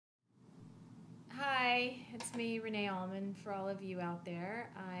it's me, Renee Allman, for all of you out there.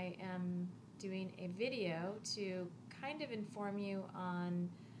 I am doing a video to kind of inform you on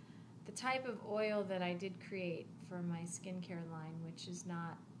the type of oil that I did create for my skincare line, which is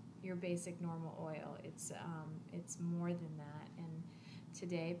not your basic normal oil. It's more than that. And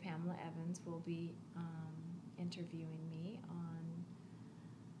today, Pamela Evans will be interviewing me on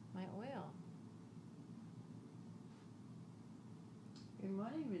my oil. Good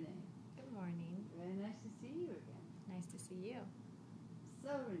morning, Renee. Good morning. Very nice to see you again. Nice to see you. So,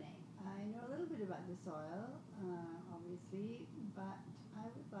 Renee, I know a little bit about this oil, obviously, but I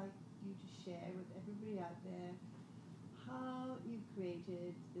would like you to share with everybody out there how you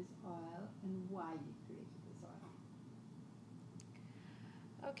created this oil and why you created this oil.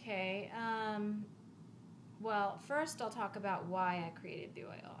 Okay. Well, first I'll talk about why I created the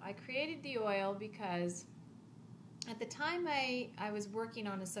oil. I created the oil because at the time I was working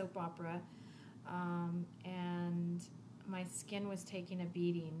on a soap opera, and my skin was taking a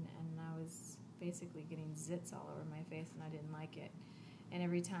beating, and I was basically getting zits all over my face, and I didn't like it. And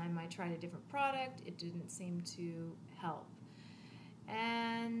every time I tried a different product, it didn't seem to help.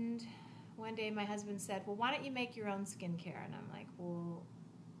 And one day my husband said, well, why don't you make your own skincare? And I'm like, well,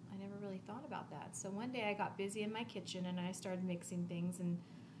 I never really thought about that. So one day I got busy in my kitchen and I started mixing things, and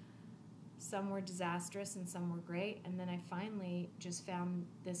some were disastrous and some were great. And then I finally just found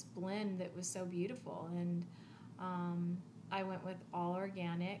this blend that was so beautiful. And I went with all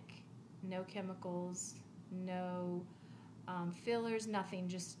organic, no chemicals, no fillers, nothing,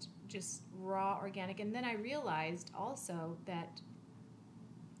 just raw organic. And then I realized also that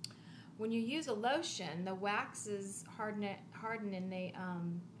when you use a lotion, the waxes harden and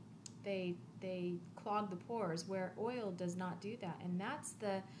they clog the pores, where oil does not do that. And that's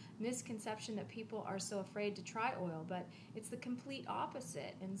the misconception, that people are so afraid to try oil, but it's the complete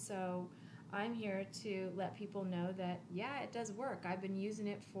opposite. And so I'm here to let people know that, yeah, it does work. I've been using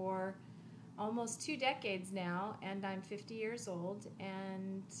it for almost 2 decades now, and I'm 50 years old,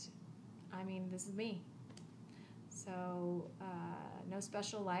 and I mean, this is me. So no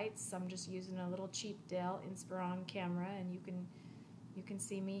special lights. I'm just using a little cheap Dell Inspiron camera, and you can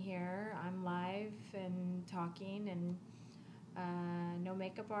see me here. I'm live and talking, and no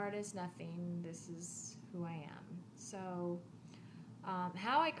makeup artist, nothing. This is who I am. So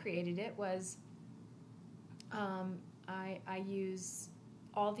how I created it was I use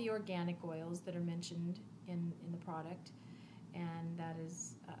all the organic oils that are mentioned in the product, and that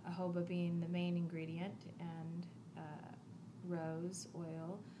is jojoba being the main ingredient, and rose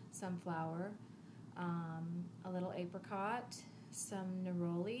oil, sunflower, a little apricot, some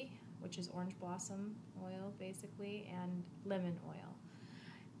neroli, which is orange blossom oil basically, and lemon oil,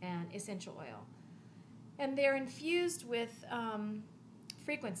 and essential oil. And they're infused with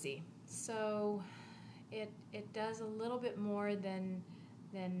frequency, so it does a little bit more than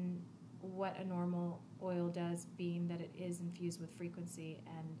what a normal oil does, being that it is infused with frequency,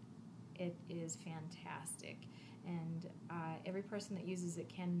 and it is fantastic. And every person that uses it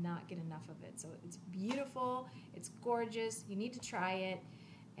cannot get enough of it. So it's beautiful, it's gorgeous, you need to try it,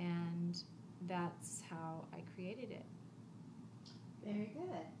 and that's how I created it. Very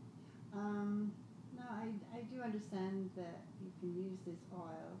good. Now, I do understand that you can use this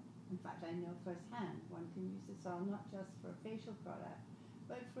oil. In fact, I know firsthand one can use this oil not just for a facial product,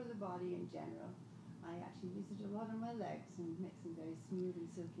 but for the body in general. I actually use it a lot on my legs, and it makes them very smooth and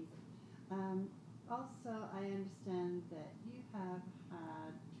silky. Also, I understand that you have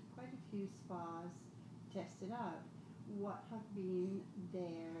had quite a few spas tested out. What have been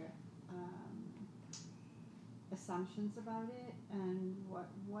their assumptions about it, and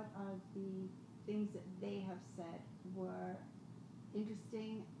what are the things that they have said were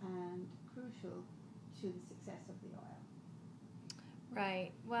interesting and crucial to the success of the oil?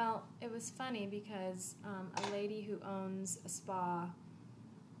 Right. Well, it was funny because a lady who owns a spa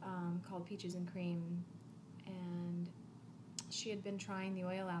called Peaches and Cream, and she had been trying the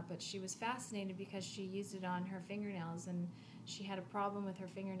oil out, but she was fascinated because she used it on her fingernails, and she had a problem with her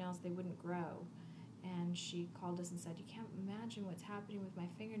fingernails. They wouldn't grow. And she called us and said, you can't imagine what's happening with my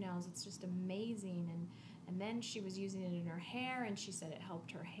fingernails. It's just amazing. And then she was using it in her hair, and she said it helped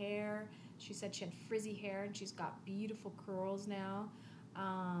her hair. She said she had frizzy hair, and she's got beautiful curls now.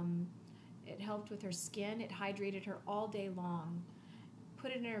 It helped with her skin. It hydrated her all day long. Put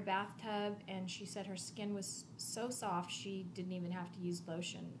it in her bathtub, and she said her skin was so soft she didn't even have to use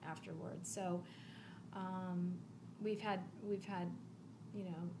lotion afterwards. So we've had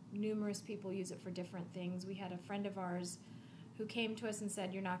numerous people use it for different things. We had a friend of ours who came to us and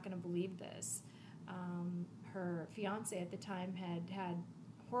said, you're not going to believe this. Her fiance at the time had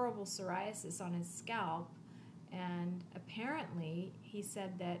horrible psoriasis on his scalp, And apparently, he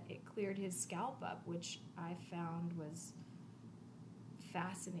said that it cleared his scalp up, which I found was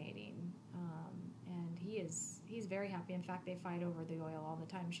fascinating. And he's very happy. In fact, they fight over the oil all the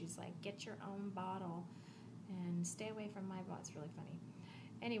time. She's like, get your own bottle and stay away from my bottle. It's really funny.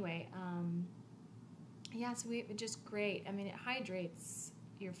 Anyway, yeah, so just great. I mean, it hydrates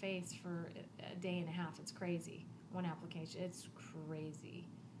your face for a day and a half. It's crazy. One application. It's crazy.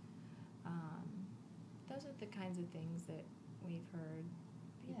 Those are the kinds of things that we've heard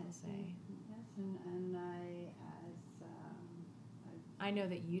people say. Yes, and I know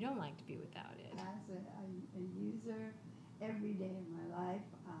that you don't like to be without it. As a user every day of my life,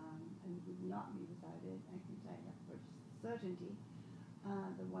 and would not be without it, I can tell you for certainty.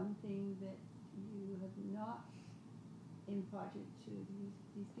 The one thing that you have not imparted to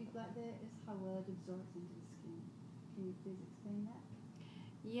these people out there is how well it absorbs into the skin. Can you please explain that?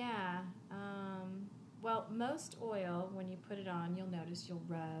 Yeah. Well, most oil, when you put it on, you'll notice you'll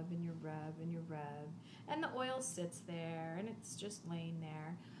rub and you rub and you rub, and the oil sits there and it's just laying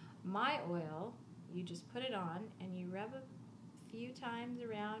there. My oil, you just put it on and you rub a few times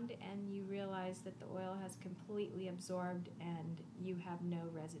around and you realize that the oil has completely absorbed and you have no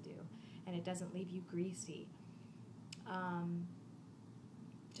residue, and it doesn't leave you greasy.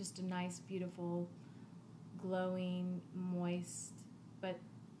 Just a nice, beautiful, glowing, moist, but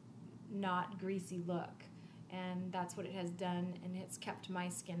not greasy look. And that's what it has done, and it's kept my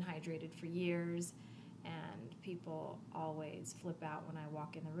skin hydrated for years. And people always flip out when I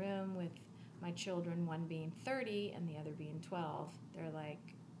walk in the room with my children, one being 30 and the other being 12. They're like,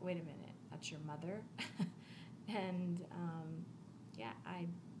 wait a minute, that's your mother? And yeah, I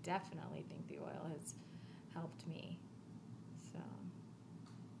definitely think the oil has helped me. So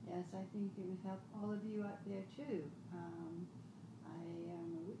Yes, I think it would help all of you out there too. I am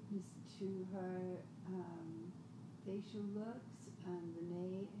a witness to her facial looks, and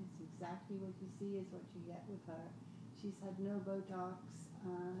Renee is exactly what you see is what you get with her. She's had no Botox,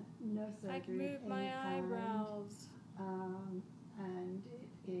 no surgery. I can move my eyebrows. And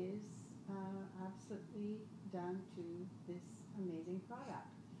it is absolutely down to this amazing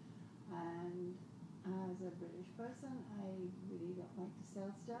product. And as a British person, I really don't like to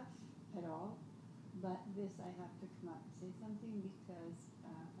sell stuff at all. But this, I have to come out and say something because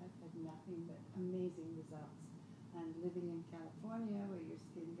I've had nothing but amazing results. And living in California, where your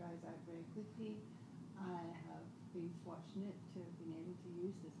skin dries out very quickly, I have been fortunate to have been able to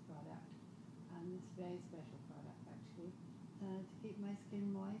use this product, this very special product actually, to keep my skin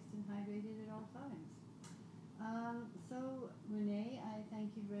moist and hydrated at all times. So Renee, I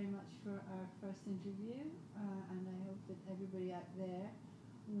thank you very much for our first interview, and I hope that everybody out there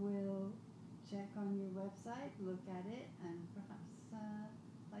will check on your website, look at it, and perhaps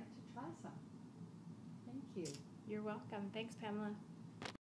like to try some. Thank you. You're welcome. Thanks, Pamela.